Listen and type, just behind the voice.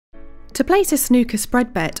To place a snooker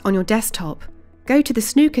spread bet on your desktop, go to the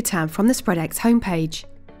Snooker tab from the Spreadex homepage.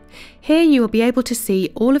 Here you will be able to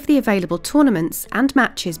see all of the available tournaments and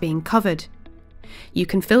matches being covered. You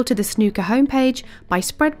can filter the snooker homepage by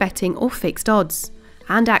spread betting or fixed odds,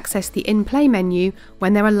 and access the in-play menu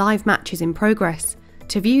when there are live matches in progress,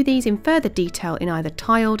 to view these in further detail in either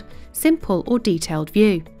tiled, simple or detailed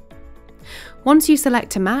view. Once you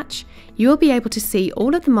select a match, you will be able to see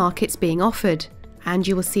all of the markets being offered, and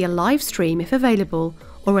you will see a live stream if available,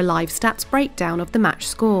 or a live stats breakdown of the match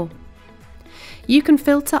score. You can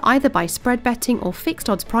filter either by spread betting or fixed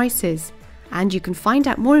odds prices, and you can find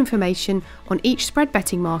out more information on each spread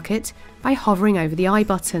betting market by hovering over the I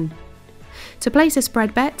button. To place a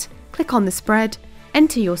spread bet, click on the spread,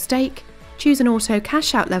 enter your stake, choose an auto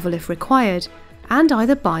cash out level if required, and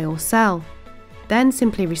either buy or sell. Then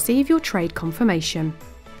simply receive your trade confirmation.